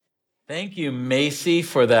Thank you, Macy,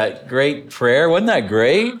 for that great prayer. Wasn't that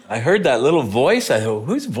great? I heard that little voice. I thought,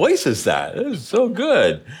 whose voice is that? It was so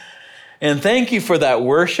good. And thank you for that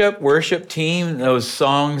worship team. Those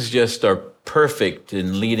songs just are perfect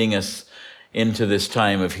in leading us into this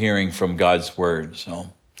time of hearing from God's word.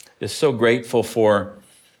 So just so grateful for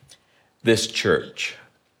this church.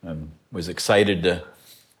 I was excited to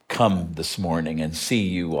come this morning and see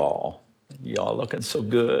you all. Y'all looking so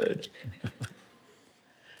good.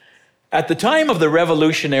 At the time of the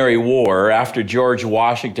Revolutionary War, after George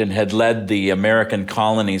Washington had led the American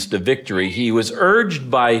colonies to victory, he was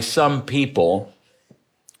urged by some people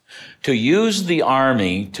to use the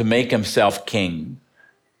army to make himself king.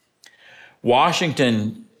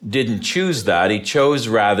 Washington didn't choose that. He chose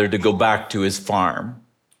rather to go back to his farm.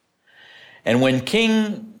 And when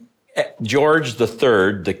King George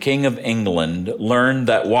III, the King of England, learned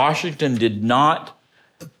that Washington did not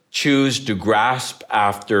choose to grasp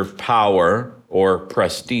after power or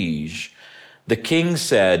prestige, the king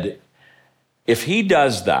said, if he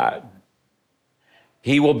does that,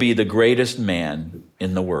 he will be the greatest man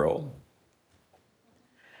in the world.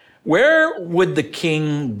 Where would the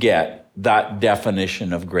king get that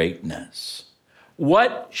definition of greatness?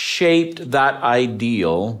 What shaped that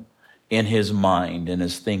ideal in his mind, in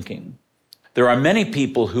his thinking? There are many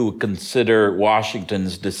people who consider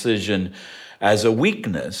Washington's decision as a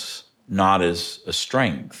weakness, not as a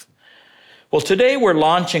strength. Well, today we're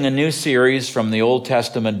launching a new series from the Old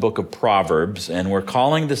Testament book of Proverbs, and we're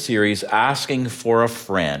calling the series Asking for a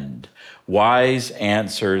Friend, Wise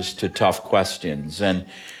Answers to Tough Questions. And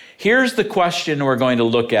here's the question we're going to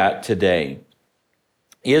look at today.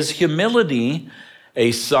 Is humility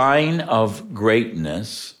a sign of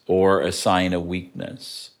greatness or a sign of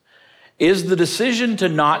weakness? Is the decision to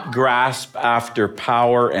not grasp after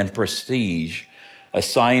power and prestige a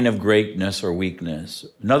sign of greatness or weakness?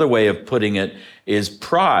 Another way of putting it is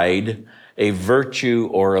pride a virtue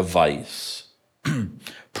or a vice?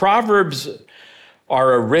 Proverbs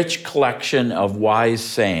are a rich collection of wise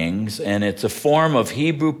sayings, and it's a form of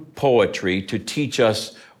Hebrew poetry to teach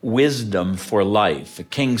us wisdom for life.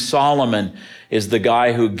 King Solomon is the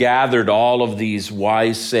guy who gathered all of these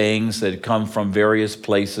wise sayings that come from various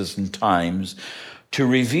places and times to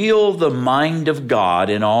reveal the mind of God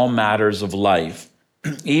in all matters of life,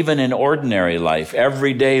 even in ordinary life,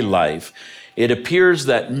 everyday life. It appears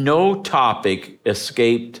that no topic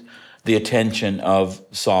escaped the attention of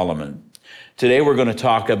Solomon. Today we're going to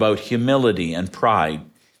talk about humility and pride.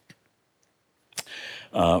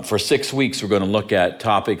 For 6 weeks, we're going to look at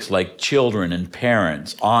topics like children and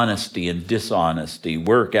parents, honesty and dishonesty,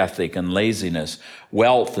 work ethic and laziness,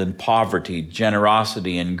 wealth and poverty,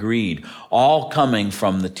 generosity and greed, all coming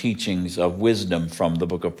from the teachings of wisdom from the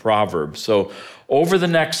book of Proverbs. So over the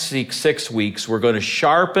next 6 weeks, we're going to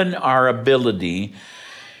sharpen our ability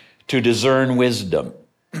to discern wisdom.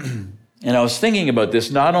 And I was thinking about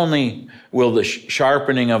this. Not only will the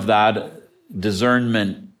sharpening of that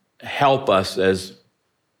discernment help us as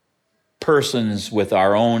persons with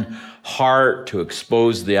our own heart to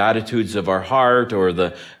expose the attitudes of our heart or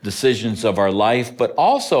the decisions of our life, but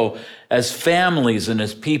also as families and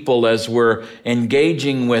as people, as we're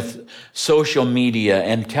engaging with social media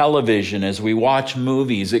and television, as we watch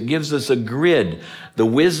movies, it gives us a grid. The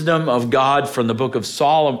wisdom of God from the book of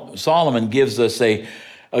Solomon gives us a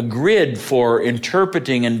grid for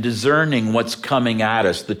interpreting and discerning what's coming at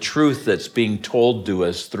us, the truth that's being told to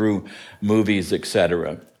us through movies,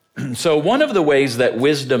 etc. So one of the ways that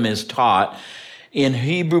wisdom is taught in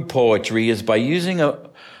Hebrew poetry is by using a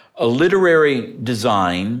literary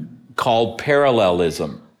design called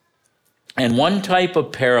parallelism. And one type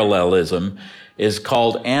of parallelism is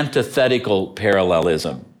called antithetical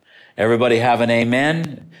parallelism. Everybody have an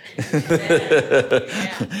amen?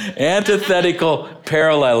 Antithetical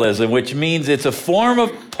parallelism, which means it's a form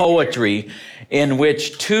of poetry in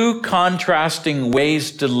which two contrasting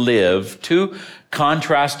ways to live, two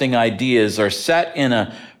contrasting ideas are set in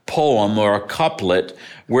a poem or a couplet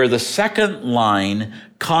where the second line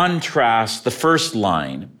contrasts the first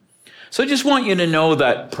line. So I just want you to know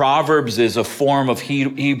that Proverbs is a form of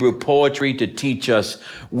Hebrew poetry to teach us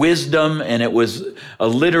wisdom, and it was a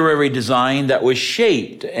literary design that was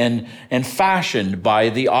shaped and fashioned by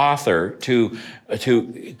the author to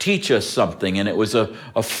teach us something. And it was a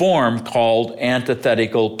form called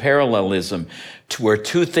antithetical parallelism, to where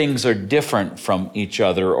two things are different from each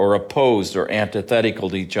other or opposed or antithetical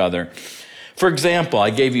to each other. For example, I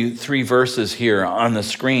gave you 3 verses here on the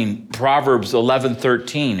screen. Proverbs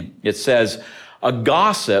 11:13, it says, a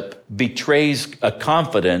gossip betrays a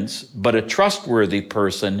confidence, but a trustworthy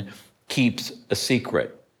person keeps a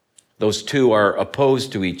secret. Those two are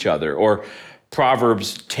opposed to each other. Or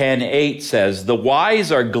Proverbs 10:8 says, "The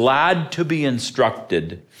wise are glad to be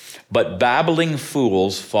instructed, but babbling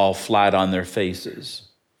fools fall flat on their faces."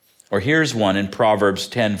 Or here's one in Proverbs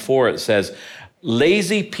 10:4. It says,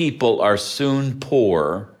 "Lazy people are soon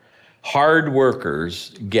poor, hard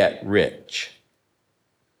workers get rich."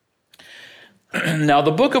 Now,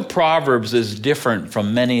 the book of Proverbs is different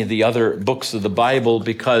from many of the other books of the Bible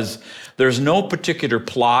because there's no particular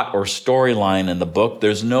plot or storyline in the book.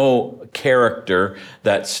 There's no character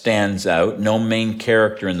that stands out, no main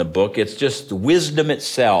character in the book. It's just wisdom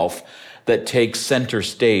itself that takes center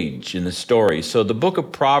stage in the story. So the book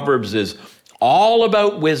of Proverbs is all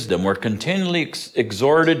about wisdom. We're continually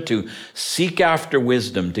exhorted to seek after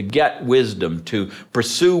wisdom, to get wisdom, to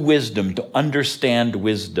pursue wisdom, to understand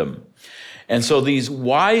wisdom. And so these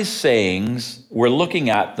wise sayings, we're looking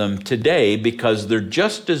at them today because they're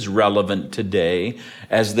just as relevant today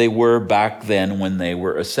as they were back then when they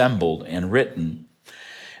were assembled and written.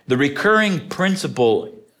 The recurring principle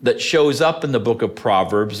that shows up in the book of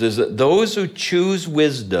Proverbs is that those who choose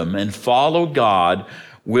wisdom and follow God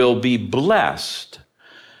will be blessed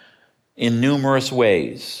in numerous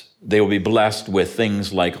ways. They will be blessed with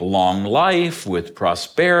things like long life, with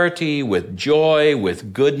prosperity, with joy,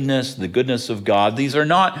 with goodness, the goodness of God. These are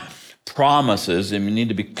not promises, and we need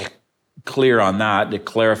to be clear on that, to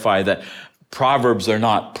clarify that Proverbs are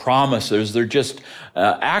not promises. They're just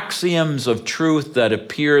axioms of truth that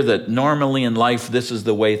appear that normally in life this is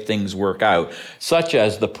the way things work out, such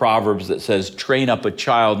as the Proverbs that says, "Train up a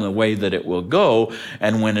child in the way that it will go,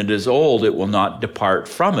 and when it is old, it will not depart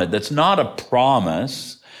from it." That's not a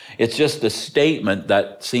promise. It's just a statement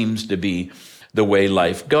that seems to be the way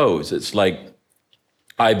life goes. It's like,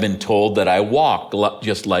 I've been told that I walk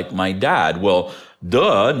just like my dad. Well,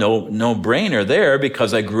 duh, no brainer there,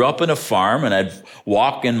 because I grew up in a farm and I'd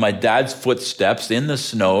walk in my dad's footsteps in the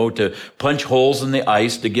snow to punch holes in the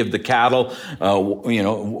ice to give the cattle,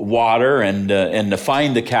 water and to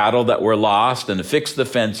find the cattle that were lost and to fix the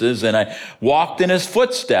fences. And I walked in his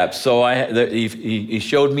footsteps. So he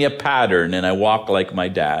showed me a pattern and I walked like my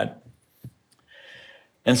dad.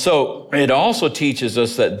 And so it also teaches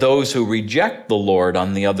us that those who reject the Lord,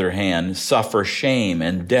 on the other hand, suffer shame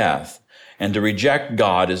and death. And to reject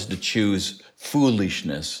God is to choose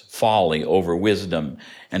foolishness, folly over wisdom,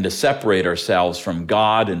 and to separate ourselves from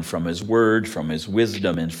God and from his word, from his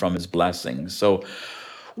wisdom and from his blessings. So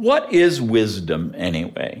what is wisdom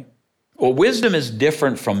anyway? Well, wisdom is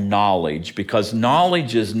different from knowledge because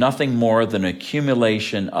knowledge is nothing more than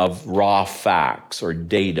accumulation of raw facts or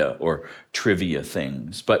data or trivia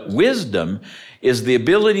things. But wisdom is the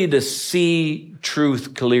ability to see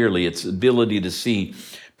truth clearly. It's the ability to see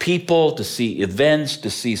people, to see events,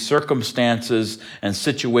 to see circumstances and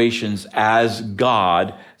situations as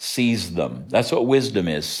God sees them. That's what wisdom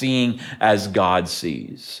is, seeing as God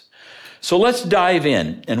sees. So let's dive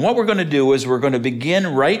in. And what we're going to do is we're going to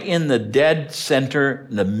begin right in the dead center,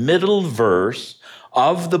 in the middle verse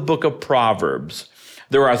of the book of Proverbs.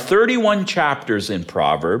 There are 31 chapters in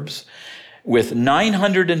Proverbs with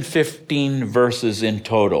 915 verses in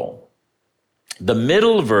total. The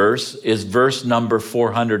middle verse is verse number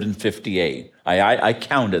 458. I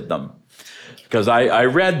counted them because I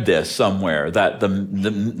read this somewhere, that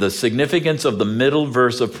the significance of the middle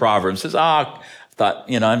verse of Proverbs says, thought,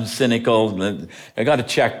 I'm cynical. I got to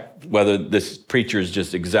check whether this preacher is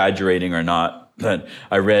just exaggerating or not. But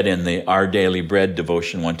I read in the Our Daily Bread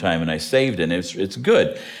devotion one time and I saved it, and it's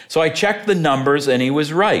good. So I checked the numbers and he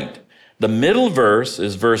was right. The middle verse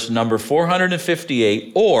is verse number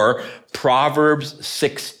 458, or Proverbs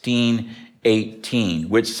 16:18,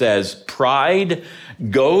 which says, "Pride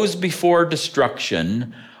goes before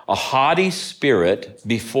destruction, a haughty spirit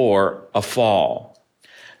before a fall."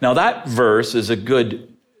 Now that verse is a good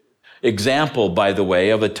example, by the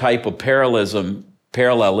way, of a type of parallelism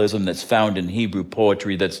that's found in Hebrew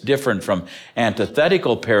poetry that's different from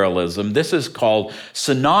antithetical parallelism. This is called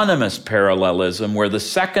synonymous parallelism, where the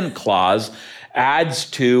second clause adds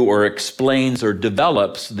to or explains or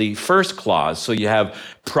develops the first clause. So you have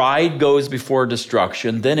pride goes before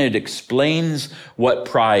destruction, then it explains what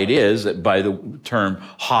pride is by the term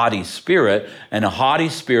haughty spirit, and a haughty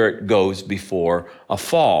spirit goes before a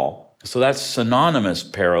fall. So that's synonymous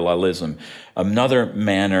parallelism, another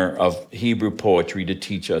manner of Hebrew poetry to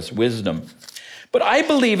teach us wisdom. But I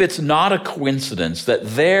believe it's not a coincidence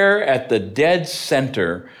that there at the dead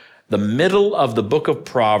center, the middle of the book of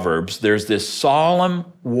Proverbs, there's this solemn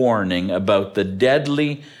warning about the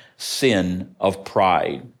deadly sin of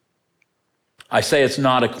pride. I say it's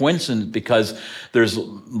not a coincidence because there's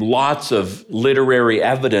lots of literary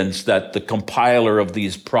evidence that the compiler of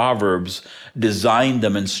these proverbs designed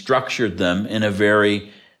them and structured them in a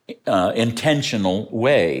very intentional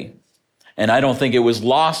way. And I don't think it was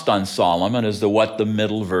lost on Solomon as to what the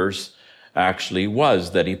middle verse actually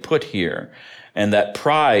was that he put here. And that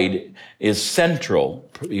pride is central.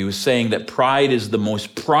 He was saying that pride is the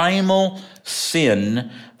most primal sin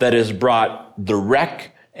that has brought the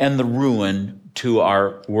wreck and the ruin to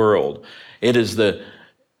our world. It is the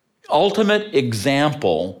ultimate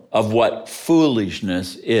example of what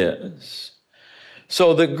foolishness is.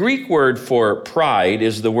 So the Greek word for pride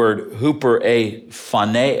is the word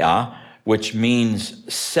huperephania, which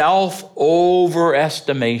means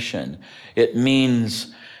self-overestimation. It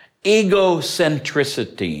means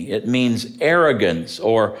egocentricity. It means arrogance,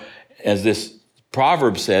 or as this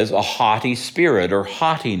proverb says, a haughty spirit or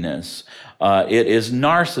haughtiness. It is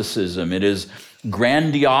narcissism. It is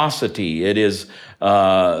grandiosity. It is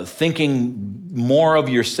thinking more of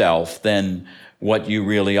yourself than what you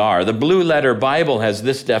really are. The Blue Letter Bible has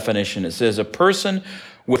this definition. It says, a person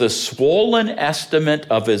with a swollen estimate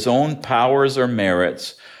of his own powers or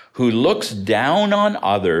merits, who looks down on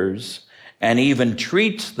others and even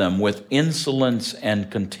treats them with insolence and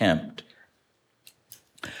contempt.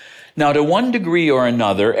 Now, to one degree or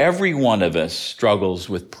another, every one of us struggles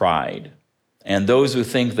with pride. And those who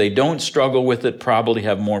think they don't struggle with it probably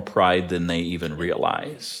have more pride than they even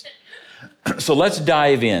realize. So let's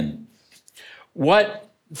dive in.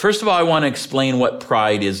 First of all, I want to explain what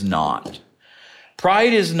pride is not.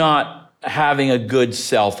 Pride is not having a good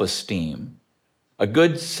self-esteem. A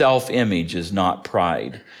good self-image is not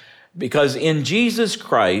pride. Because in Jesus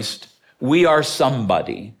Christ, we are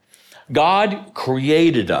somebody. God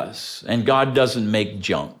created us, and God doesn't make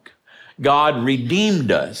junk. God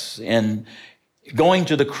redeemed us, and going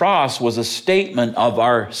to the cross was a statement of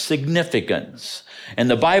our significance. And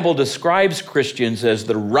the Bible describes Christians as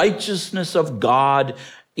the righteousness of God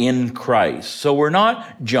in Christ. So we're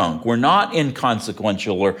not junk. We're not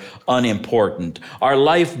inconsequential or unimportant. Our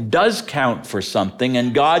life does count for something,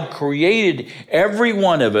 and God created every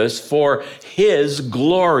one of us for his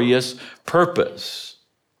glorious purpose,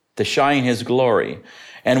 to shine his glory.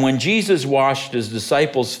 And when Jesus washed his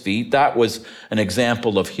disciples' feet, that was an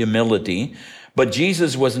example of humility. But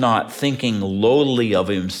Jesus was not thinking lowly of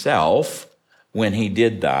himself when he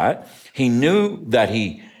did that. He knew that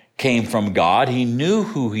he came from God. He knew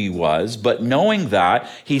who he was, but knowing that,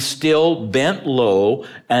 he still bent low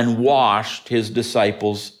and washed his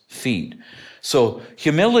disciples' feet. So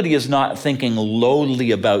humility is not thinking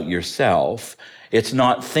lowly about yourself. It's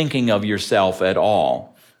not thinking of yourself at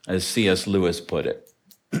all, as C.S. Lewis put it.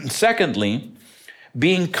 Secondly,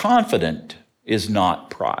 being confident is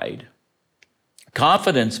not pride.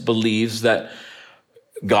 Confidence believes that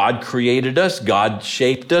God created us, God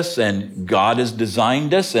shaped us, and God has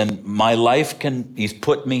designed us, and he's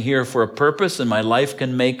put me here for a purpose, and my life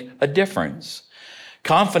can make a difference.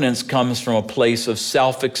 Confidence comes from a place of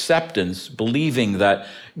self-acceptance, believing that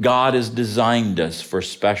God has designed us for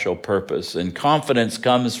special purpose. And confidence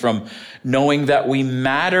comes from knowing that we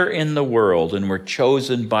matter in the world and we're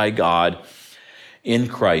chosen by God in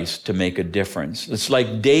Christ to make a difference. It's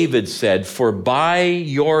like David said, "For by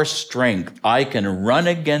your strength I can run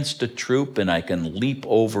against a troop and I can leap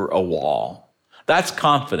over a wall." That's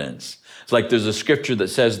confidence. It's like there's a scripture that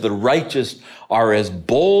says the righteous are as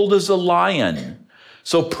bold as a lion.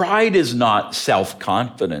 So pride is not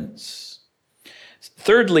self-confidence.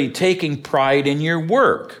 Thirdly, taking pride in your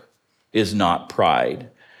work is not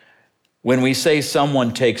pride. When we say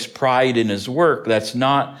someone takes pride in his work, that's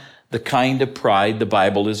not the kind of pride the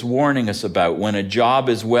Bible is warning us about. When a job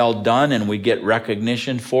is well done and we get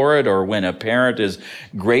recognition for it, or when a parent is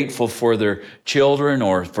grateful for their children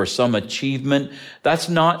or for some achievement, that's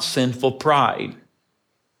not sinful pride.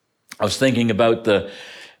 I was thinking about the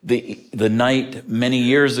night many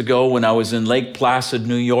years ago when I was in Lake Placid,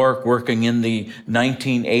 New York, working in the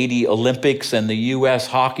 1980 Olympics, and the U.S.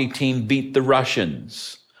 hockey team beat the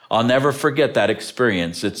Russians. I'll never forget that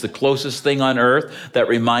experience. It's the closest thing on earth that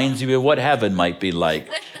reminds you of what heaven might be like.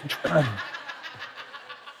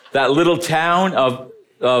 That little town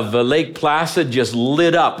of Lake Placid just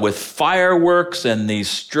lit up with fireworks, and these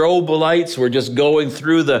strobe lights were just going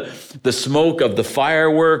through the smoke of the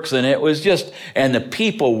fireworks, and and the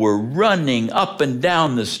people were running up and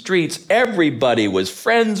down the streets. Everybody was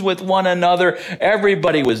friends with one another.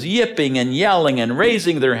 Everybody was yipping and yelling and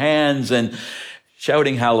raising their hands and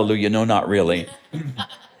shouting hallelujah. No, not really.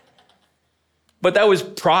 But that was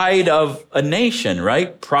pride of a nation,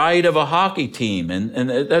 right? Pride of a hockey team.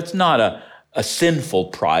 And that's not a sinful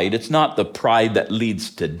pride. It's not the pride that leads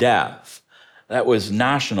to death. That was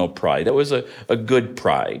national pride. That was a good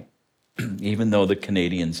pride, even though the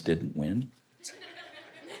Canadians didn't win.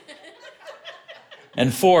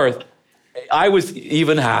 And fourth, I was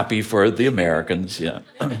even happy for the Americans, yeah.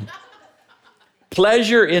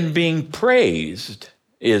 Pleasure in being praised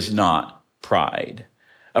is not pride.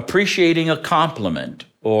 Appreciating a compliment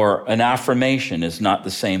or an affirmation is not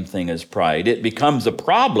the same thing as pride. It becomes a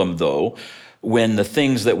problem, though, when the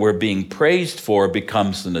things that we're being praised for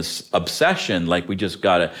becomes an obsession, like we just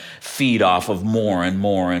got to feed off of more and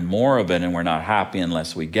more and more of it, and we're not happy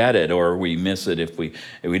unless we get it, or we miss it if we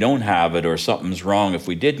don't have it, or something's wrong if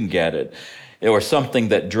we didn't get it, or something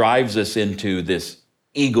that drives us into this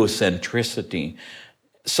egocentricity.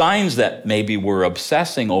 Signs that maybe we're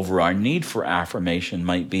obsessing over our need for affirmation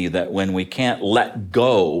might be that when we can't let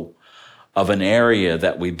go of an area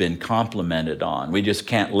that we've been complimented on, we just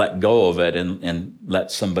can't let go of it and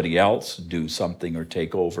let somebody else do something or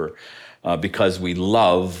take over because we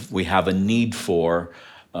have a need for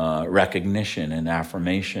recognition and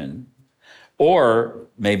affirmation. Or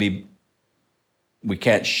maybe we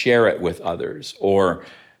can't share it with others, or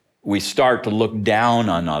we start to look down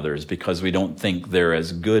on others because we don't think they're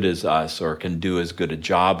as good as us or can do as good a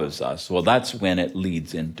job as us. Well, that's when it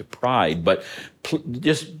leads into pride. But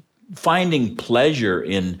just finding pleasure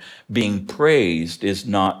in being praised is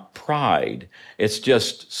not pride. It's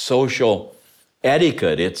just social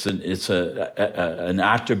etiquette. It's an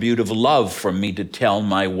attribute of love for me to tell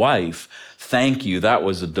my wife, "Thank you, that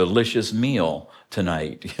was a delicious meal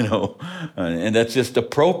tonight," and that's just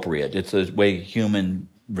appropriate. It's the way human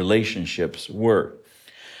relationships work.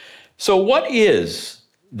 So what is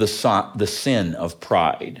the sin of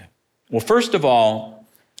pride? Well, first of all,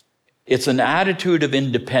 it's an attitude of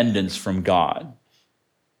independence from God.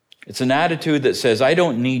 It's an attitude that says, "I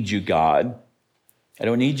don't need you, God. I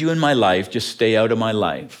don't need you in my life. Just stay out of my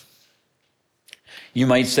life." You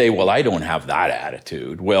might say, "Well, I don't have that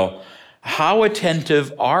attitude." Well, how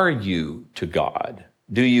attentive are you to God?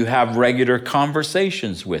 Do you have regular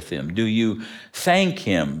conversations with him? Do you thank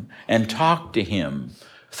him and talk to him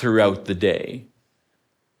throughout the day?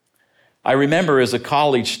 I remember as a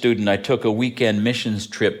college student, I took a weekend missions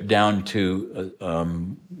trip down to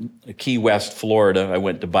Key West, Florida. I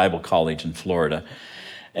went to Bible college in Florida.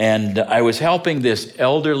 And I was helping this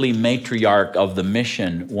elderly matriarch of the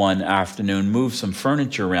mission one afternoon move some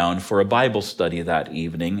furniture around for a Bible study that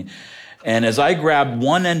evening. And as I grabbed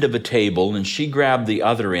one end of a table and she grabbed the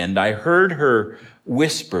other end, I heard her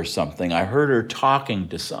whisper something. I heard her talking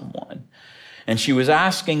to someone. And she was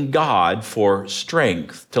asking God for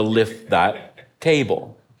strength to lift that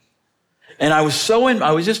table. And I was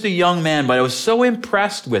just a young man, but I was so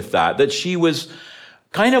impressed with that she was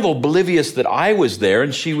kind of oblivious that I was there,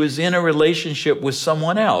 and she was in a relationship with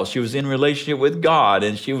someone else. She was in a relationship with God,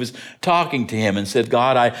 and she was talking to him and said,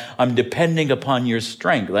 "God, I'm depending upon your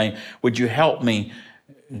strength. Would you help me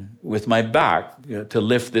with my back to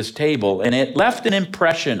lift this table?" And it left an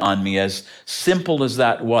impression on me, as simple as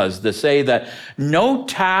that was, to say that no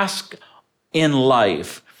task in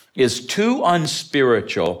life is too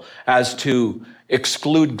unspiritual as to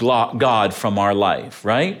exclude God from our life,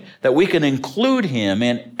 right? That we can include him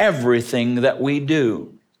in everything that we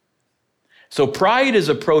do. So pride is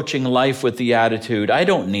approaching life with the attitude, "I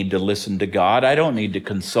don't need to listen to God. I don't need to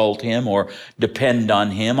consult him or depend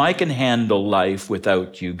on him. I can handle life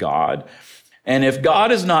without you, God." And if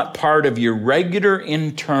God is not part of your regular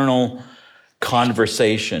internal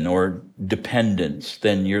conversation or dependence,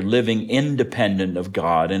 then you're living independent of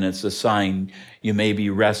God, and it's a sign you may be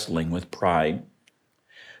wrestling with pride.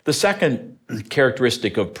 The second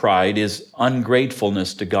characteristic of pride is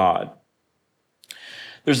ungratefulness to God.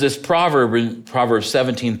 There's this proverb in Proverbs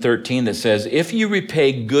 17:13 that says, "If you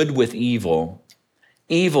repay good with evil,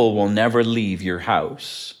 evil will never leave your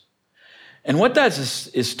house." And what that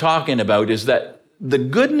is talking about is that the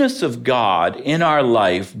goodness of God in our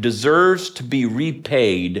life deserves to be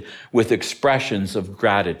repaid with expressions of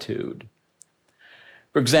gratitude.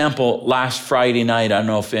 For example, last Friday night, I don't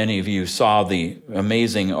know if any of you saw the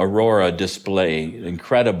amazing aurora display,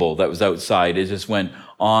 incredible, that was outside. It just went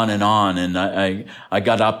on. And I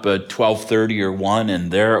got up at 12:30 or 1,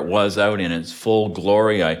 and there it was out in its full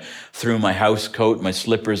glory. I threw my house coat, my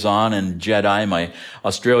slippers on, and Jedi, my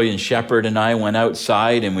Australian shepherd, and I went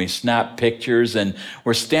outside, and we snapped pictures, and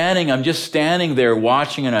I'm just standing there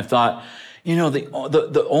watching, and I thought,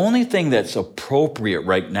 the only thing that's appropriate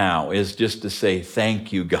right now is just to say,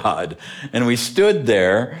 "Thank you, God." And we stood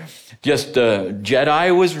there Just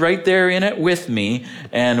Jedi was right there in it with me,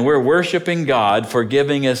 and we're worshiping God for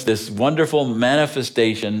giving us this wonderful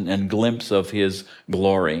manifestation and glimpse of his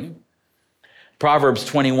glory. Proverbs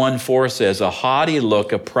 21:4 says, "A haughty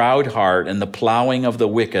look, a proud heart, and the plowing of the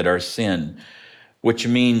wicked are sin," which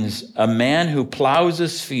means a man who plows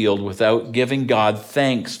his field without giving God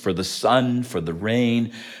thanks for the sun, for the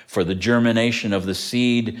rain, for the germination of the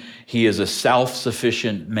seed, he is a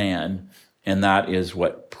self-sufficient man. And that is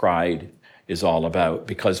what pride is all about,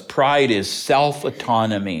 because pride is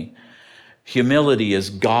self-autonomy. Humility is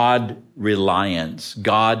God-reliance,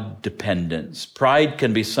 God-dependence. Pride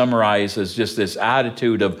can be summarized as just this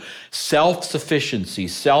attitude of self-sufficiency,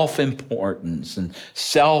 self-importance, and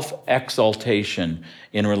self-exaltation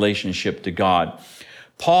in relationship to God.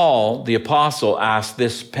 Paul, the apostle, asked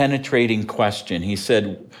this penetrating question. He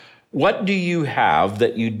said, "What do you have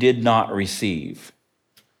that you did not receive?"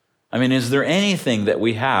 I mean, is there anything that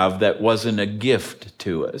we have that wasn't a gift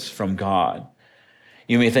to us from God?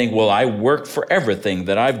 You may think, well, I work for everything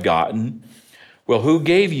that I've gotten. Well, who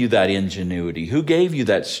gave you that ingenuity? Who gave you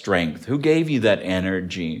that strength? Who gave you that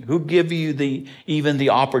energy? Who gave you even the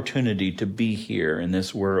opportunity to be here in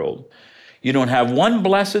this world? You don't have one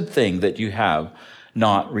blessed thing that you have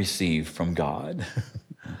not received from God.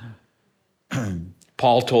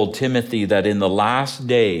 Paul told Timothy that in the last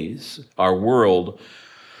days, our world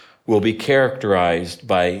will be characterized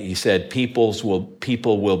by, he said, people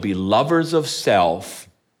will be lovers of self,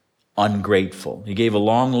 ungrateful. He gave a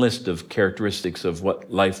long list of characteristics of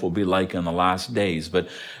what life will be like in the last days, but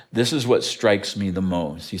this is what strikes me the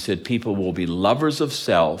most. He said, people will be lovers of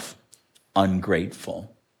self,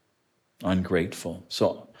 ungrateful. Ungrateful.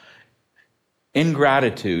 So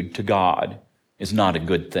ingratitude to God is not a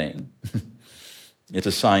good thing. It's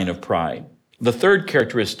a sign of pride. The third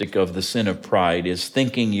characteristic of the sin of pride is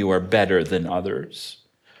thinking you are better than others.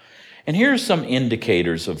 And here are some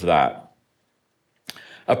indicators of that.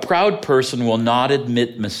 A proud person will not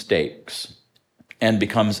admit mistakes and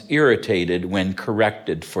becomes irritated when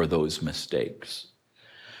corrected for those mistakes.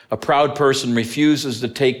 A proud person refuses to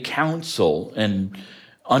take counsel and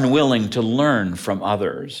unwilling to learn from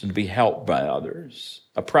others and be helped by others.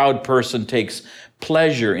 A proud person takes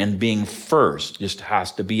pleasure in being first, just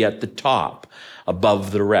has to be at the top,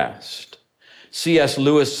 above the rest. C.S.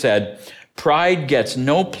 Lewis said, "Pride gets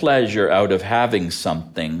no pleasure out of having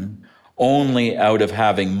something, only out of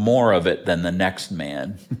having more of it than the next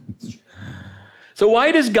man." So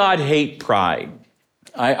why does God hate pride?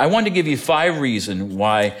 I want to give you 5 reasons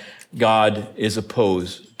why God is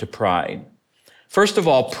opposed to pride. First of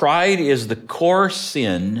all, pride is the core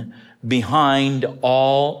sin behind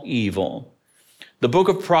all evil. The book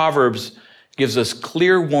of Proverbs gives us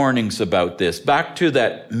clear warnings about this. Back to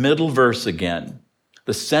that middle verse again,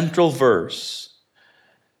 the central verse,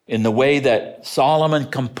 in the way that Solomon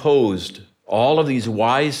composed all of these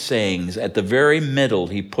wise sayings, at the very middle,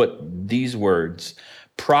 he put these words: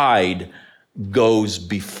 pride goes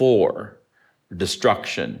before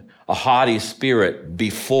destruction, a haughty spirit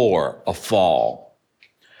before a fall.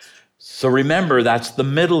 So remember, that's the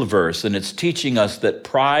middle verse, and it's teaching us that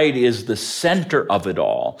pride is the center of it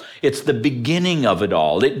all. It's the beginning of it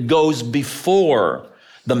all. It goes before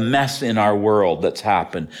the mess in our world that's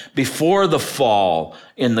happened. Before the fall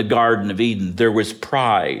in the Garden of Eden, there was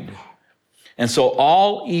pride. And so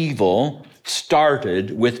all evil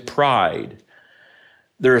started with pride.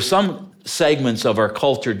 There are some segments of our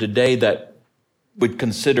culture today that would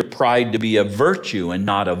consider pride to be a virtue and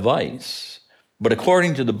not a vice. But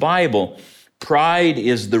according to the Bible, pride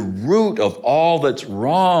is the root of all that's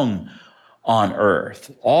wrong on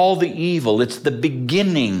earth, all the evil. It's the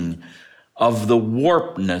beginning of the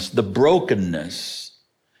warpedness, the brokenness,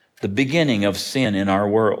 the beginning of sin in our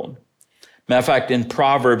world. Matter of fact, in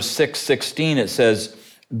Proverbs 6:16, it says,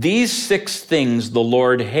 "These 6 things the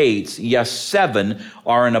Lord hates, yes, 7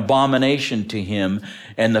 are an abomination to him."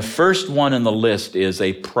 And the first one in the list is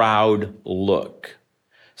a proud look.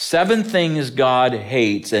 7 things God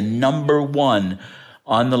hates, and number 1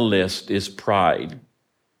 on the list is pride.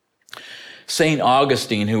 St.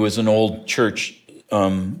 Augustine, who was an old church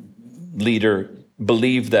leader,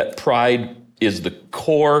 believed that pride is the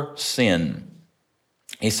core sin.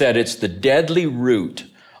 He said it's the deadly root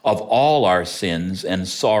of all our sins and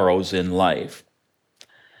sorrows in life.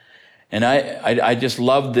 And I just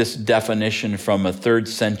love this definition from a 3rd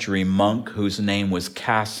century monk whose name was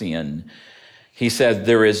Cassian. He said,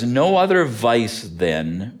 "There is no other vice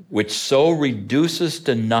then which so reduces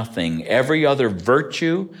to nothing every other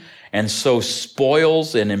virtue and so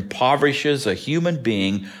spoils and impoverishes a human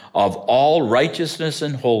being of all righteousness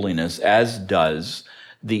and holiness as does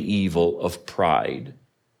the evil of pride."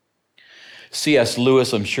 C.S.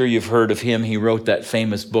 Lewis, I'm sure you've heard of him. He wrote that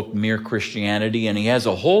famous book, Mere Christianity, and he has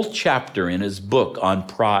a whole chapter in his book on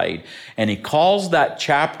pride. And he calls that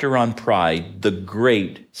chapter on pride the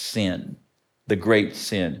great sin. The great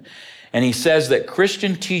sin. And he says that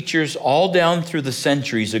Christian teachers all down through the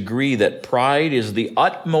centuries agree that pride is the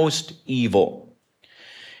utmost evil.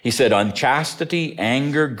 He said unchastity,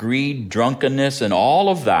 anger, greed, drunkenness, and all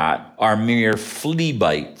of that are mere flea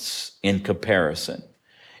bites in comparison.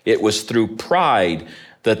 It was through pride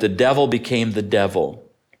that the devil became the devil.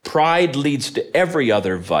 Pride leads to every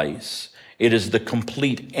other vice. It is the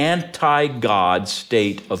complete anti-God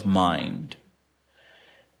state of mind.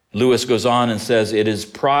 Lewis goes on and says, it is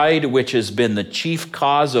pride which has been the chief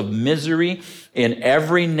cause of misery in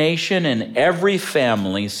every nation and every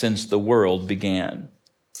family since the world began.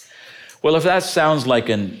 Well, if that sounds like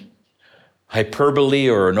an hyperbole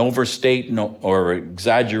or an overstatement or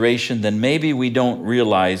exaggeration, then maybe we don't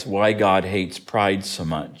realize why God hates pride so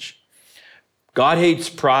much. God hates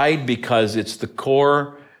pride because it's the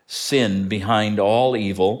core sin behind all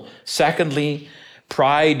evil. Secondly,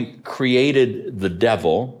 pride created the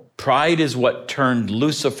devil. Pride is what turned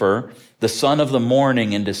Lucifer, the son of the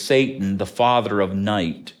morning, into Satan, the father of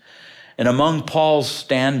night. And among Paul's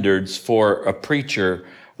standards for a preacher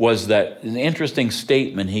was that an interesting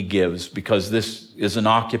statement he gives, because this is an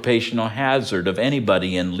occupational hazard of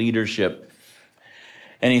anybody in leadership.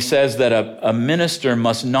 And he says that a minister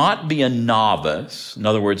must not be a novice. In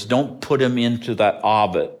other words, don't put him into that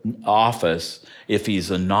office if he's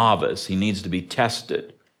a novice. He needs to be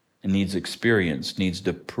tested and needs experience, needs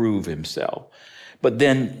to prove himself. But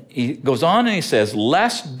then he goes on and he says,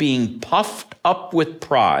 lest being puffed up with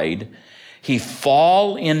pride, he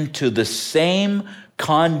fall into the same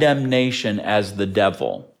condemnation as the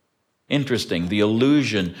devil. Interesting, the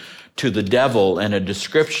allusion to the devil and a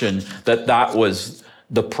description that was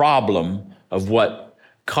the problem of what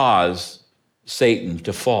caused Satan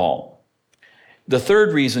to fall. The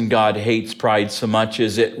third reason God hates pride so much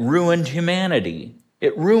is it ruined humanity.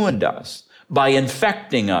 It ruined us by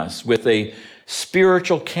infecting us with a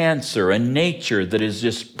spiritual cancer, a nature that is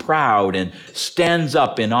just proud and stands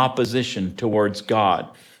up in opposition towards God.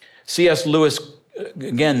 C.S. Lewis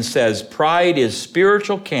again says, pride is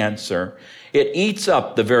spiritual cancer. It eats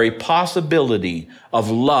up the very possibility of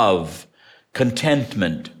love,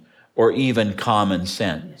 contentment, or even common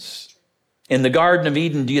sense. In the Garden of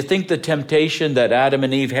Eden, do you think the temptation that Adam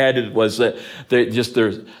and Eve had was that is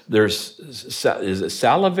it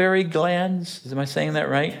salivary glands? Am I saying that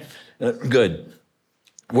right? Good.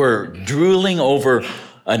 We're drooling over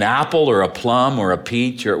an apple or a plum or a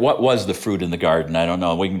peach, or what was the fruit in the garden? I don't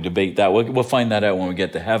know. We can debate that. We'll find that out when we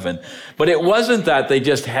get to heaven. But it wasn't that they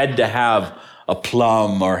just had to have a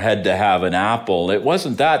plum or had to have an apple. It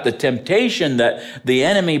wasn't that. The temptation that the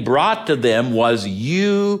enemy brought to them was,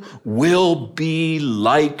 you will be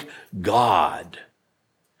like God.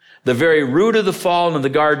 The very root of the fall in the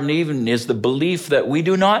Garden of Eden is the belief that we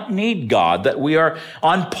do not need God, that we are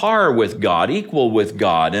on par with God, equal with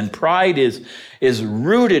God. And pride is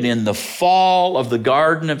rooted in the fall of the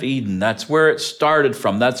Garden of Eden. That's where it started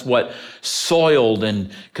from. That's what soiled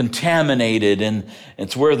and contaminated, and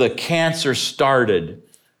it's where the cancer started.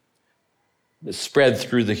 It spread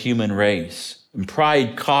through the human race. And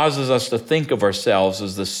pride causes us to think of ourselves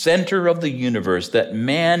as the center of the universe, that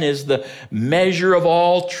man is the measure of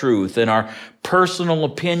all truth, and our personal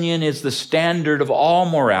opinion is the standard of all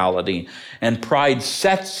morality. And pride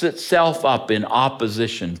sets itself up in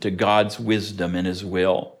opposition to God's wisdom and his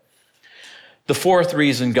will. The fourth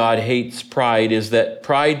reason God hates pride is that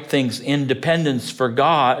pride thinks independence from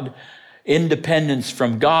God is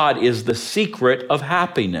the secret of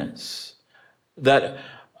happiness. That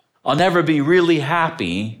I'll never be really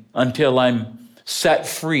happy until I'm set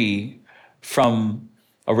free from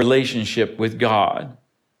a relationship with God.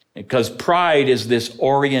 Because pride is this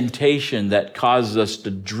orientation that causes us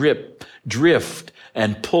to drift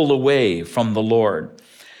and pull away from the Lord.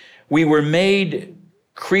 We were made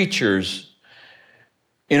creatures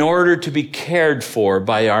in order to be cared for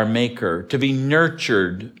by our Maker, to be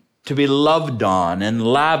nurtured, to be loved on and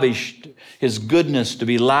lavished, his goodness to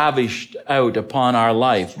be lavished out upon our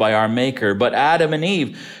life by our Maker. But Adam and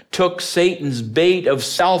Eve took Satan's bait of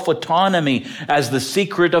self-autonomy as the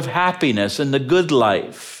secret of happiness and the good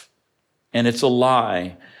life. And it's a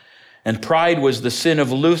lie. And pride was the sin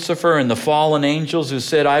of Lucifer and the fallen angels who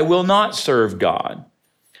said, I will not serve God.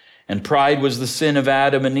 And pride was the sin of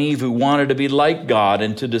Adam and Eve who wanted to be like God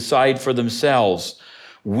and to decide for themselves.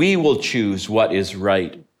 We will choose what is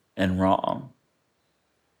right and wrong.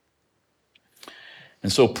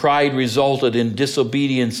 And so pride resulted in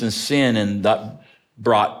disobedience and sin, and that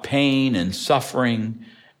brought pain and suffering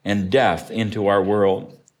and death into our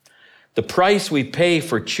world. The price we pay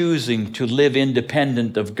for choosing to live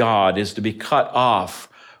independent of God is to be cut off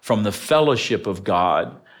from the fellowship of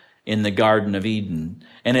God in the Garden of Eden.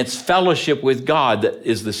 And it's fellowship with God that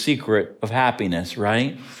is the secret of happiness,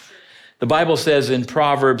 right? The Bible says in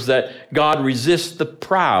Proverbs that God resists the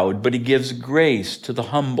proud, but he gives grace to the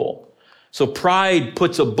humble. So pride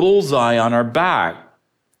puts a bullseye on our back.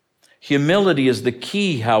 Humility is the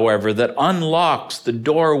key, however, that unlocks the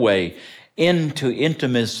doorway into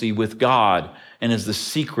intimacy with God and is the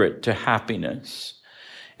secret to happiness.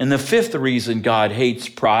 And the fifth reason God hates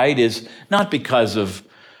pride is not because of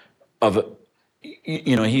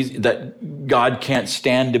that God can't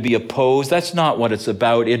stand to be opposed. That's not what it's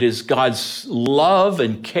about. It is God's love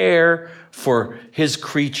and care for his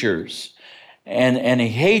creatures. And he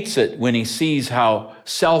hates it when he sees how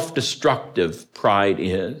self-destructive pride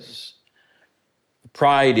is.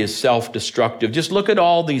 Pride is self-destructive. Just look at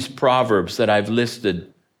all these proverbs that I've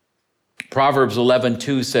listed. Proverbs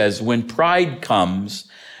 11:2 says, when pride comes,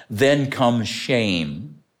 then comes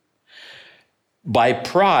shame. By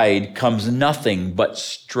pride comes nothing but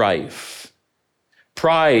strife.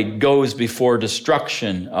 Pride goes before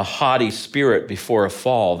destruction, a haughty spirit before a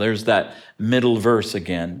fall. There's that middle verse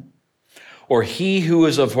again. Or he who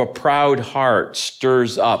is of a proud heart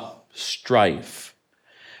stirs up strife.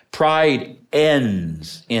 Pride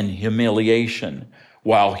ends in humiliation,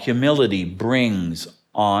 while humility brings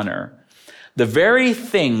honor. The very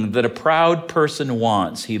thing that a proud person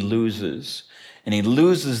wants, he loses. And he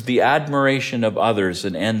loses the admiration of others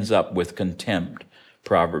and ends up with contempt,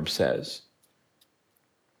 Proverbs says.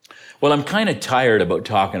 Well, I'm kind of tired about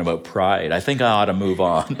talking about pride. I think I ought to move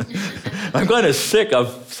on. I'm kind of sick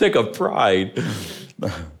of pride.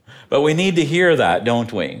 But we need to hear that,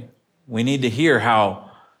 don't we? We need to hear how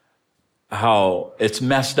it's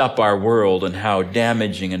messed up our world and how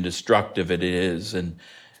damaging and destructive it is. And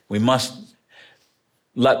we must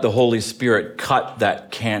let the Holy Spirit cut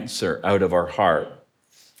that cancer out of our heart.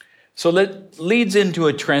 So that leads into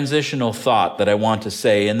a transitional thought that I want to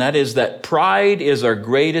say, and that is that pride is our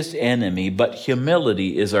greatest enemy, but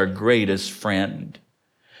humility is our greatest friend.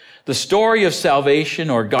 The story of salvation,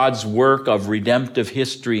 or God's work of redemptive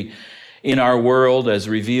history in our world as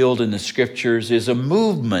revealed in the scriptures, is a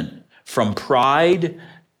movement from pride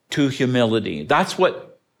to humility. That's what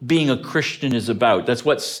being a Christian is about. That's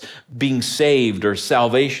what being saved or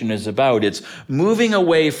salvation is about. It's moving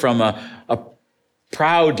away from a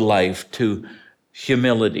proud life to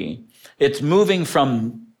humility. It's moving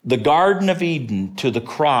from the Garden of Eden to the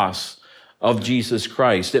cross of Jesus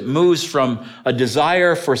Christ. It moves from a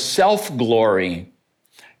desire for self-glory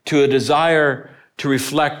to a desire to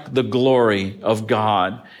reflect the glory of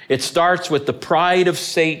God. It starts with the pride of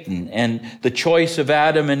Satan and the choice of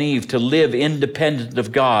Adam and Eve to live independent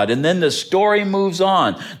of God. And then the story moves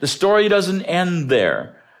on. The story doesn't end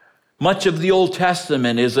there. Much of the Old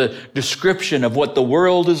Testament is a description of what the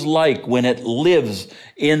world is like when it lives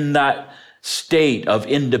in that state of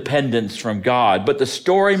independence from God. But the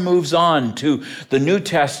story moves on to the New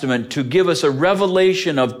Testament to give us a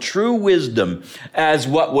revelation of true wisdom as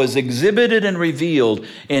what was exhibited and revealed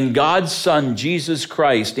in God's Son, Jesus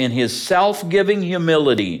Christ, in his self-giving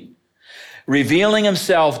humility, revealing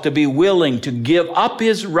himself to be willing to give up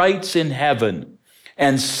his rights in heaven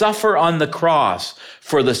and suffer on the cross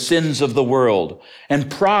for the sins of the world. And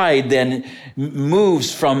pride then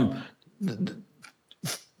moves from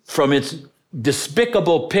its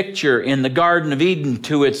despicable picture in the Garden of Eden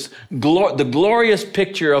to the glorious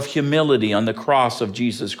picture of humility on the cross of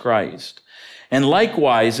Jesus Christ. And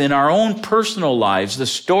likewise, in our own personal lives, the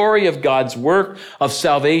story of God's work of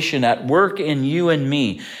salvation at work in you and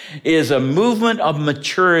me is a movement of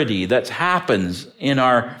maturity that happens in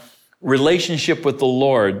our relationship with the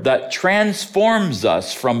Lord that transforms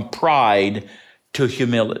us from pride to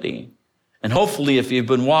humility. And hopefully, if you've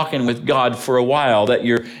been walking with God for a while, that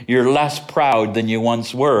you're less proud than you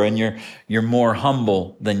once were, and you're more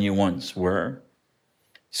humble than you once were.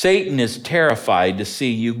 Satan is terrified to see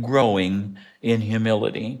you growing in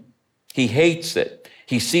humility. He hates it.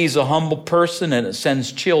 He sees a humble person and it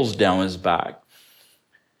sends chills down his back.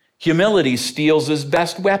 Humility steals his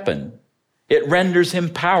best weapon. It renders him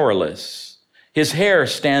powerless. His hair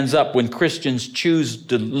stands up when Christians choose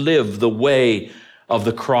to live the way of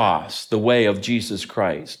the cross, the way of Jesus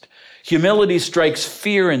Christ. Humility strikes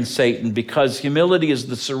fear in Satan because humility is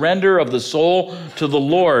the surrender of the soul to the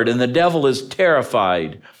Lord, and the devil is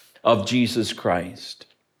terrified of Jesus Christ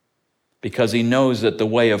because he knows that the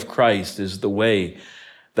way of Christ is the way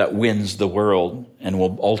that wins the world and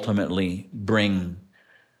will ultimately bring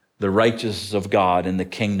the righteousness of God and the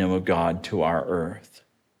kingdom of God to our earth.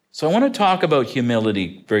 So I want to talk about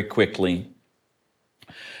humility very quickly.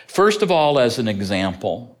 First of all, as an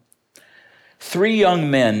example, 3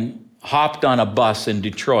 young men hopped on a bus in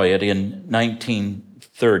Detroit in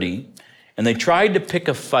 1930, and they tried to pick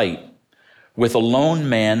a fight with a lone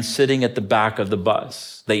man sitting at the back of the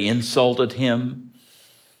bus. They insulted him.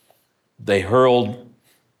 They hurled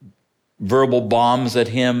verbal bombs at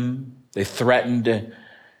him. They threatened to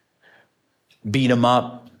beat him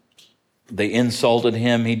up. They insulted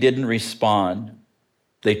him. He didn't respond.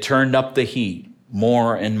 They turned up the heat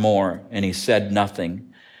more and more, and he said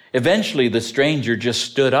nothing. Eventually, the stranger just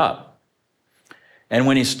stood up. And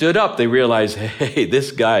when he stood up, they realized, hey,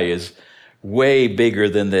 this guy is way bigger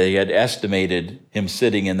than they had estimated him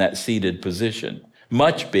sitting in that seated position.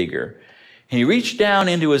 Much bigger. And he reached down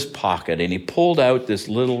into his pocket and he pulled out this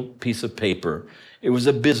little piece of paper. It was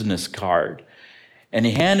a business card. And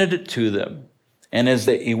he handed it to them. And as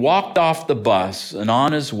he walked off the bus and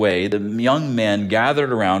on his way, the young men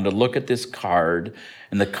gathered around to look at this card.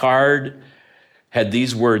 And the card had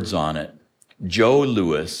these words on it: Joe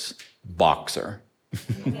Louis, boxer.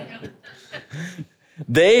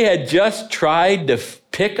 They had just tried to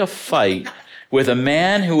pick a fight with a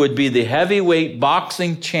man who would be the heavyweight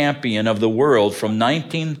boxing champion of the world from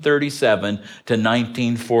 1937 to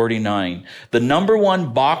 1949. The number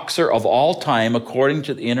 1 boxer of all time, according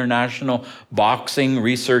to the International Boxing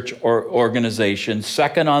Research Organization,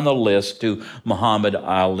 second on the list to Muhammad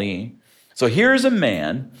Ali. So here's a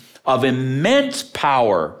man of immense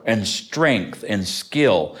power and strength and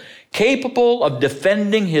skill, capable of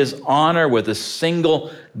defending his honor with a single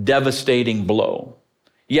devastating blow.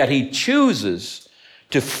 Yet he chooses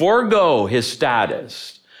to forego his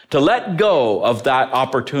status, to let go of that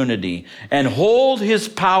opportunity and hold his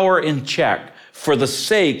power in check for the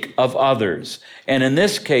sake of others. And in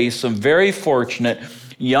this case, some very fortunate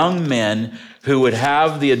young men who would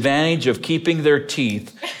have the advantage of keeping their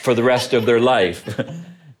teeth for the rest of their life.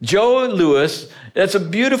 Joe Louis, that's a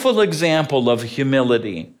beautiful example of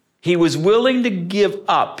humility. He was willing to give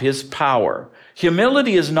up his power.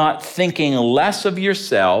 Humility is not thinking less of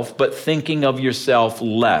yourself, but thinking of yourself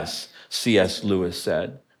less, C.S. Lewis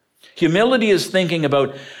said. Humility is thinking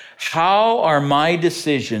about, how are my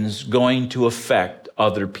decisions going to affect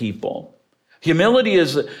other people? Humility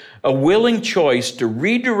is a willing choice to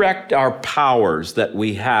redirect our powers that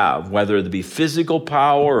we have, whether it be physical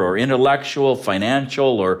power or intellectual,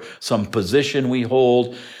 financial, or some position we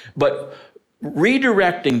hold, but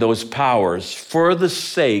redirecting those powers for the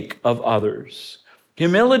sake of others.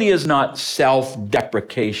 Humility is not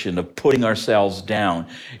self-deprecation of putting ourselves down.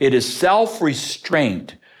 It is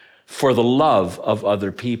self-restraint for the love of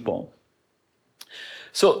other people.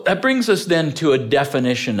 So that brings us then to a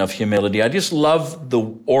definition of humility. I just love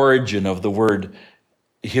the origin of the word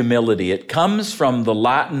humility. It comes from the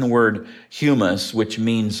Latin word humus, which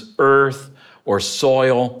means earth or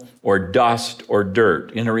soil or dust or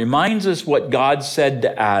dirt. And it reminds us what God said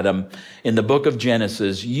to Adam in the book of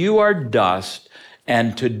Genesis: you are dust,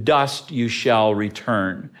 and to dust you shall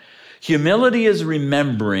return. Humility is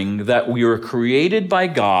remembering that we were created by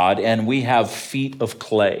God and we have feet of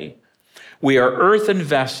clay. We are earthen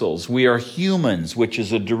vessels. We are humans, which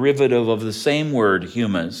is a derivative of the same word,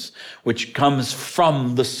 humus, which comes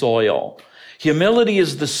from the soil. Humility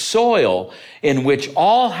is the soil in which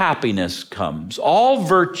all happiness comes, all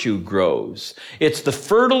virtue grows. It's the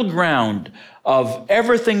fertile ground of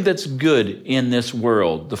everything that's good in this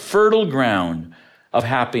world, the fertile ground of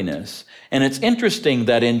happiness. And it's interesting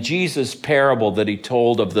that in Jesus' parable that he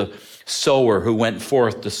told of the sower who went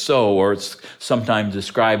forth to sow, or it's sometimes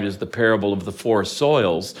described as the parable of the 4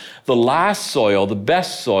 soils, the last soil, the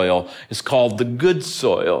best soil, is called the good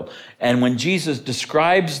soil. And when Jesus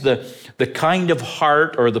describes the kind of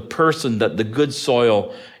heart or the person that the good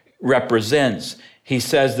soil represents, he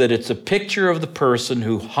says that it's a picture of the person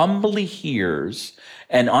who humbly hears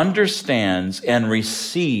and understands and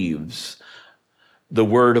receives the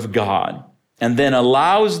word of God, and then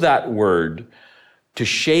allows that word to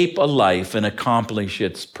shape a life and accomplish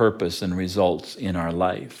its purpose and results in our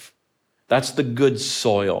life. That's the good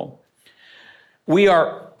soil. We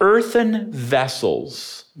are earthen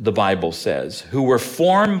vessels, the Bible says, who were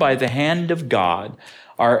formed by the hand of God.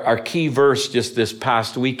 Our key verse just this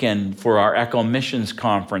past weekend for our Echo Missions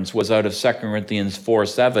Conference was out of 2 Corinthians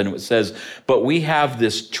 4:7. It says, but we have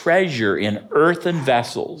this treasure in earthen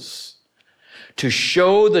vessels to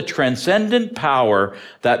show the transcendent power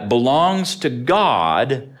that belongs to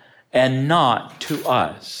God and not to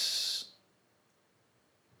us.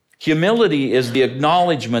 Humility is the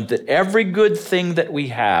acknowledgement that every good thing that we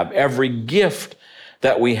have, every gift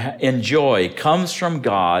that we enjoy comes from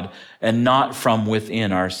God and not from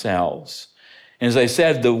within ourselves. And as I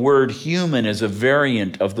said, the word human is a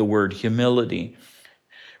variant of the word humility.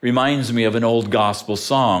 Reminds me of an old gospel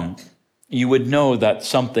song. You would know that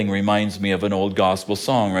something reminds me of an old gospel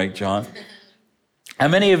song, right, John? How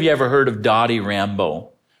many of you ever heard of Dottie Rambo?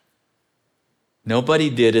 Nobody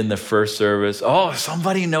did in the first service. Oh,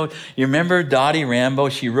 somebody knows. You remember Dottie Rambo?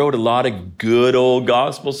 She wrote a lot of good old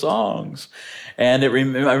gospel songs. And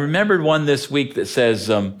I remembered one this week that says,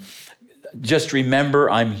 just remember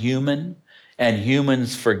I'm human and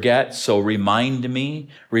humans forget, so remind me,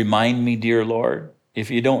 dear Lord. If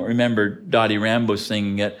you don't remember Dottie Rambo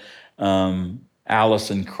singing it,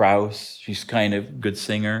 Alison Krauss, she's kind of a good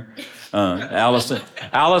singer.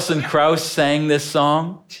 Alison Krauss sang this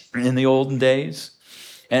song in the olden days.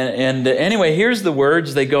 And anyway, here's the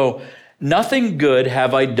words. They go, nothing good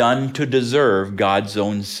have I done to deserve God's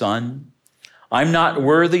own son. I'm not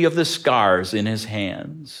worthy of the scars in his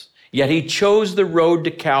hands. Yet he chose the road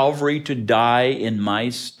to Calvary to die in my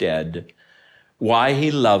stead. Why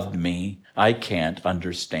he loved me, I can't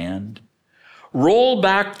understand. Roll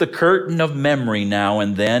back the curtain of memory now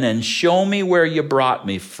and then and show me where you brought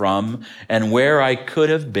me from and where I could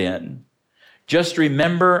have been. Just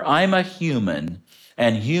remember I'm a human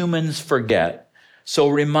and humans forget. So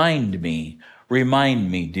remind me,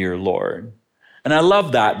 dear Lord. And I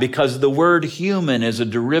love that because the word human is a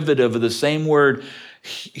derivative of the same word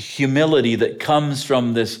humility that comes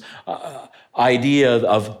from this idea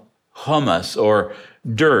of humus or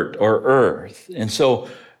dirt or earth. And so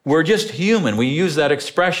we're just human. We use that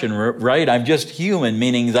expression, right? I'm just human,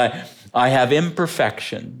 meaning that I have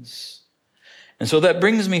imperfections. And so that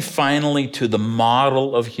brings me finally to the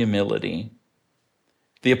model of humility.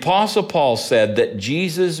 The Apostle Paul said that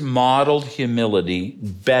Jesus modeled humility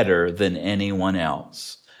better than anyone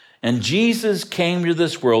else. And Jesus came to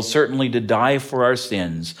this world certainly to die for our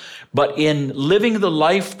sins, but in living the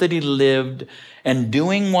life that he lived and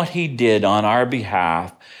doing what he did on our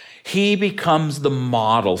behalf, he becomes the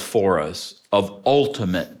model for us of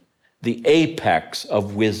ultimate, the apex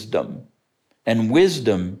of wisdom. And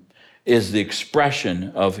wisdom is the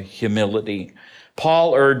expression of humility.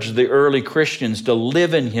 Paul urged the early Christians to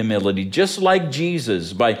live in humility, just like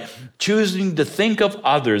Jesus, by choosing to think of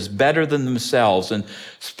others better than themselves. And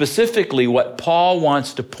specifically, what Paul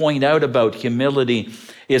wants to point out about humility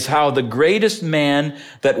is how the greatest man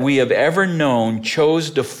that we have ever known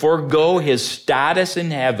chose to forego his status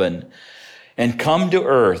in heaven and come to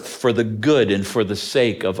earth for the good and for the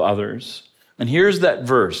sake of others. And here's that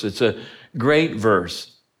verse. It's a great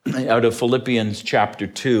verse out of Philippians chapter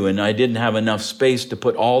 2, and I didn't have enough space to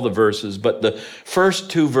put all the verses, but the first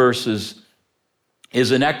two verses is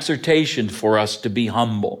an exhortation for us to be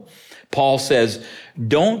humble. Paul says,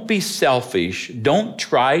 don't be selfish, don't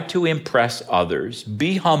try to impress others,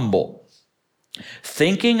 be humble,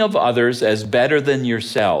 thinking of others as better than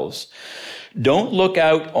yourselves. Don't look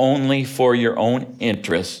out only for your own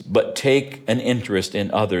interests, but take an interest in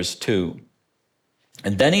others too.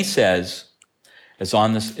 And then he says, is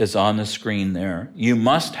on the screen there, you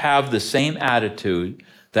must have the same attitude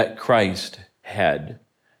that Christ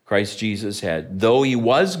Jesus had. Though he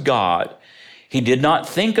was God, he did not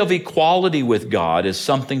think of equality with God as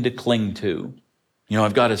something to cling to. You know,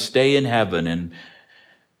 I've got to stay in heaven and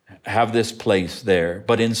have this place there.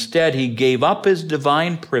 But instead, he gave up his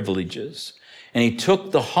divine privileges and he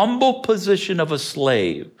took the humble position of a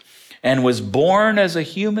slave and was born as a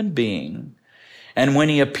human being. And when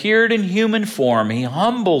he appeared in human form, he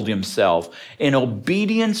humbled himself in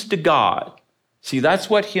obedience to God. See, that's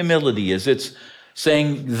what humility is. It's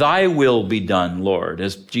saying, thy will be done, Lord,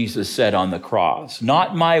 as Jesus said on the cross.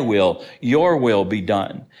 Not my will, your will be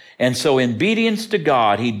done. And so in obedience to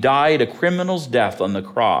God, he died a criminal's death on the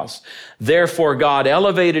cross. Therefore, God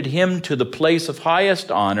elevated him to the place of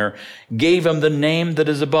highest honor, gave him the name that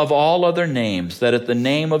is above all other names, that at the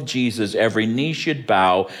name of Jesus, every knee should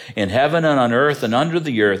bow in heaven and on earth and under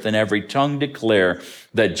the earth, and every tongue declare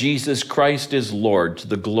that Jesus Christ is Lord, to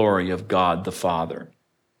the glory of God the Father.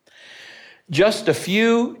 Just a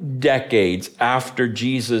few decades after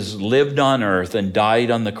Jesus lived on earth and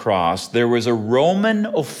died on the cross, there was a Roman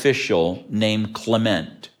official named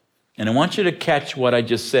Clement. And I want you to catch what I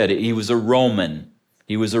just said. He was a Roman.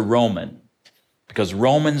 He was a Roman. Because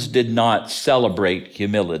Romans did not celebrate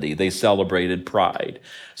humility. They celebrated pride.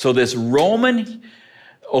 So this Roman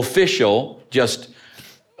official, just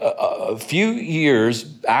a few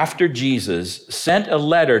years after Jesus, sent a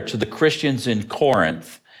letter to the Christians in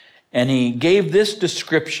Corinth. And he gave this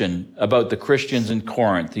description about the Christians in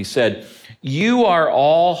Corinth. He said, you are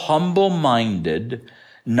all humble-minded,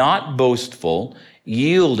 not boastful,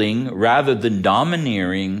 yielding rather than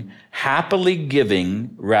domineering, happily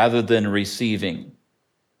giving rather than receiving.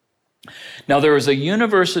 Now, there was a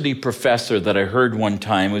university professor that I heard one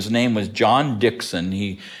time. His name was John Dixon.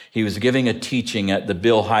 He was giving a teaching at the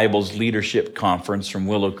Bill Hybels Leadership Conference from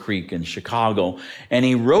Willow Creek in Chicago. And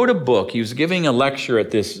he wrote a book. He was giving a lecture at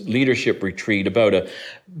this leadership retreat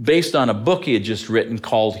based on a book he had just written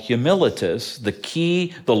called Humilitas,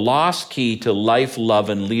 the lost key to life, love,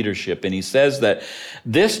 and leadership. And he says that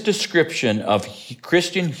this description of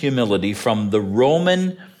Christian humility from the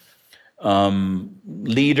Roman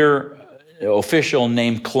official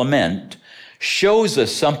named Clement shows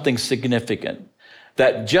us something significant.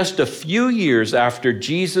 That just a few years after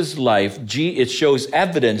Jesus' life, it shows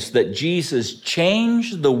evidence that Jesus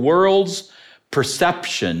changed the world's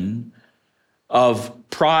perception of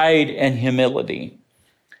pride and humility.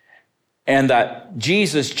 And that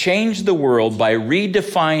Jesus changed the world by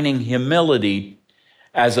redefining humility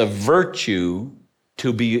as a virtue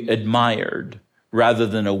to be admired rather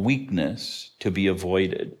than a weakness to be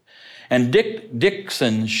avoided. And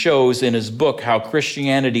Dixon shows in his book how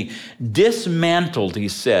Christianity dismantled, he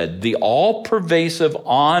said, the all-pervasive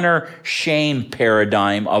honor-shame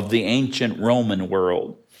paradigm of the ancient Roman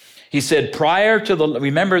world. He said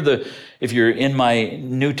if you're in my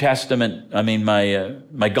New Testament,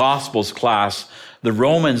 my Gospels class, the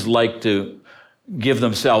Romans like to give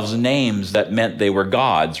themselves names that meant they were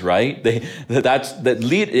gods, right?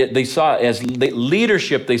 They saw as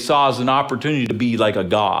leadership, they saw as an opportunity to be like a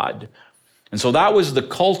god. And so that was the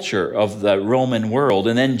culture of the Roman world.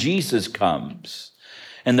 And then Jesus comes.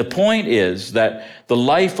 And the point is that the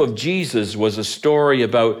life of Jesus was a story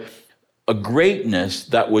about a greatness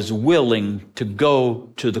that was willing to go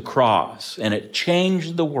to the cross. And it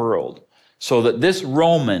changed the world so that this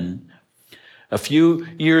Roman, a few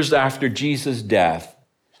years after Jesus' death,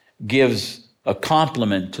 gives a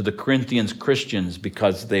compliment to the Corinthians Christians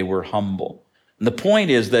because they were humble. And the point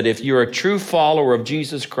is that if you're a true follower of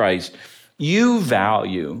Jesus Christ,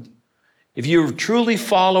 if you're truly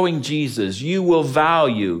following Jesus, you will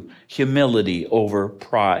value humility over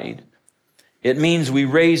pride. It means we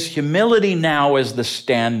raise humility now as the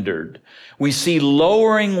standard. We see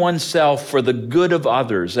lowering oneself for the good of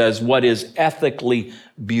others as what is ethically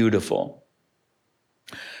beautiful.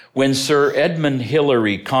 When Sir Edmund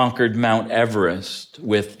Hillary conquered Mount Everest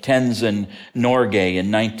with Tenzin Norgay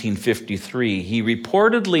in 1953, he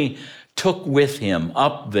reportedly took with him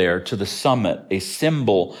up there to the summit a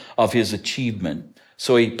symbol of his achievement.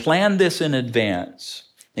 So he planned this in advance.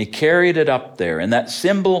 He carried it up there, and that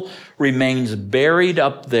symbol remains buried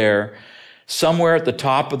up there somewhere at the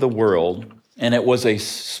top of the world, and it was a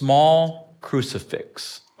small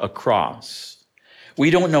crucifix, a cross. We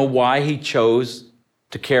don't know why he chose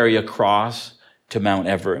to carry a cross to Mount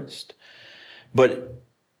Everest, but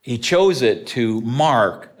he chose it to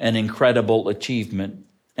mark an incredible achievement.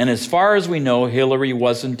 And as far as we know, Hillary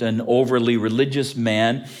wasn't an overly religious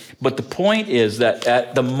man, but the point is that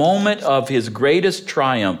at the moment of his greatest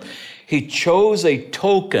triumph, he chose a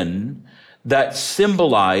token that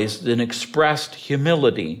symbolized and expressed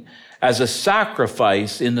humility as a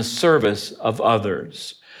sacrifice in the service of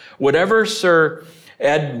others. Whatever Sir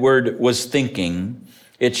Edward was thinking,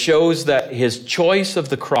 it shows that his choice of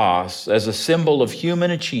the cross as a symbol of human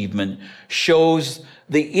achievement shows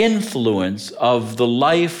the influence of the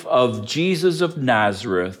life of Jesus of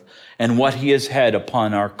Nazareth and what he has had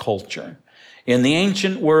upon our culture. In the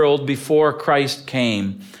ancient world before Christ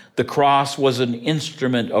came, the cross was an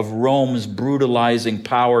instrument of Rome's brutalizing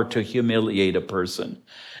power to humiliate a person.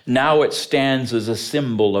 Now it stands as a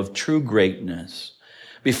symbol of true greatness.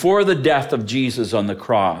 Before the death of Jesus on the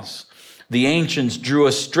cross, the ancients drew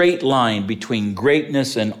a straight line between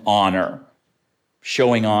greatness and honor,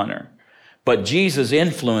 showing honor. But Jesus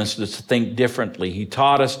influenced us to think differently. He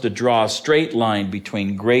taught us to draw a straight line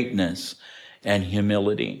between greatness and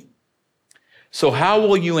humility. So how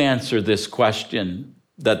will you answer this question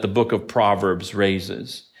that the book of Proverbs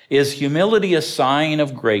raises? Is humility a sign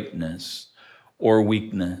of greatness or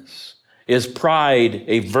weakness? Is pride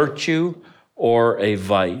a virtue or a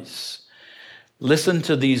vice? Listen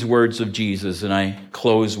to these words of Jesus, and I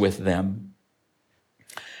close with them.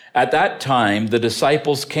 At that time, the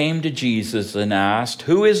disciples came to Jesus and asked,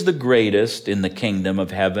 "Who is the greatest in the kingdom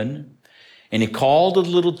of heaven?" And he called a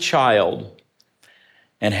little child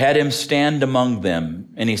and had him stand among them.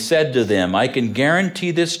 And he said to them, "I can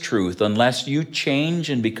guarantee this truth, unless you change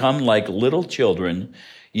and become like little children,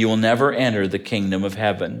 you will never enter the kingdom of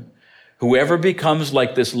heaven. Whoever becomes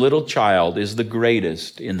like this little child is the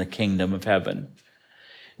greatest in the kingdom of heaven."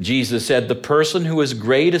 Jesus said, "The person who is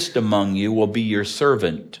greatest among you will be your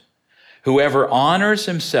servant. Whoever honors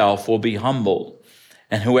himself will be humbled,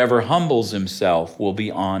 and whoever humbles himself will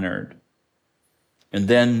be honored." And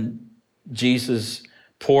then Jesus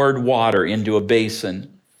poured water into a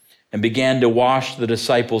basin and began to wash the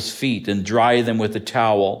disciples' feet and dry them with a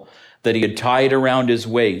towel that he had tied around his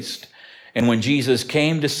waist. And when Jesus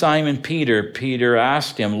came to Simon Peter, Peter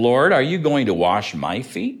asked him, "Lord, are you going to wash my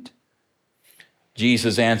feet?"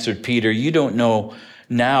 Jesus answered Peter, "You don't know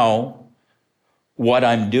now what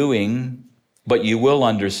I'm doing, but you will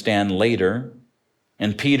understand later."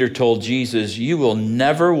 And Peter told Jesus, "You will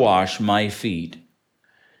never wash my feet."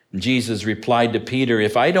 And Jesus replied to Peter,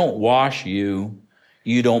 "If I don't wash you,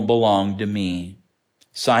 you don't belong to me."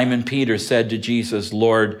 Simon Peter said to Jesus,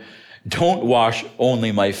 "Lord, don't wash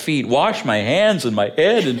only my feet. Wash my hands and my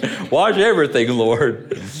head and wash everything,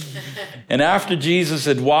 Lord." And after Jesus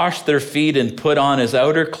had washed their feet and put on his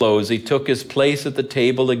outer clothes, he took his place at the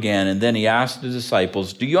table again. And then he asked the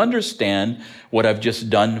disciples, "Do you understand what I've just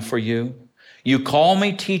done for you? You call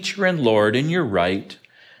me teacher and Lord, and you're right,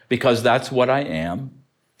 because that's what I am.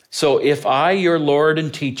 So if I, your Lord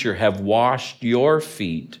and teacher, have washed your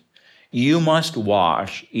feet, you must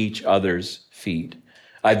wash each other's feet.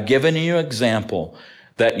 I've given you an example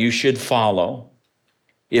that you should follow.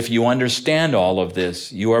 If you understand all of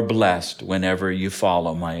this, you are blessed whenever you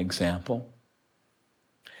follow my example."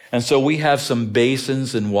 And so we have some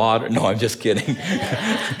basins and water. No, I'm just kidding.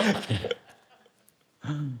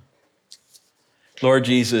 Lord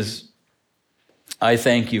Jesus, I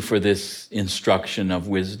thank you for this instruction of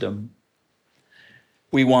wisdom.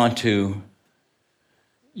 We want to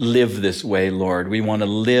live this way, Lord. We want to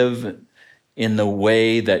live in the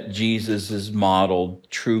way that Jesus has modeled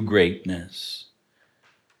true greatness,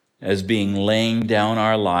 as being laying down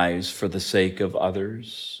our lives for the sake of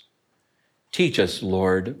others. Teach us,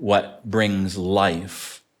 Lord, what brings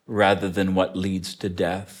life rather than what leads to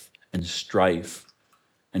death and strife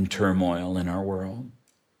and turmoil in our world.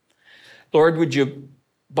 Lord, would you,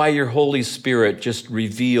 by your Holy Spirit, just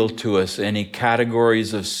reveal to us any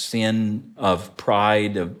categories of sin, of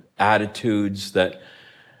pride, of attitudes that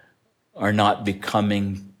are not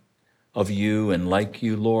becoming of you and like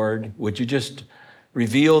you, Lord? Would you just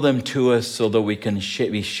reveal them to us so that we can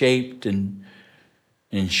be shaped and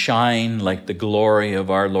shine like the glory of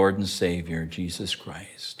our Lord and Savior, Jesus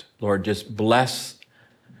Christ. Lord, just bless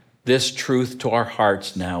this truth to our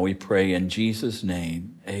hearts now, we pray in Jesus'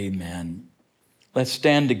 name. Amen. Let's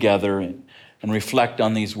stand together and reflect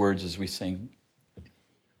on these words as we sing.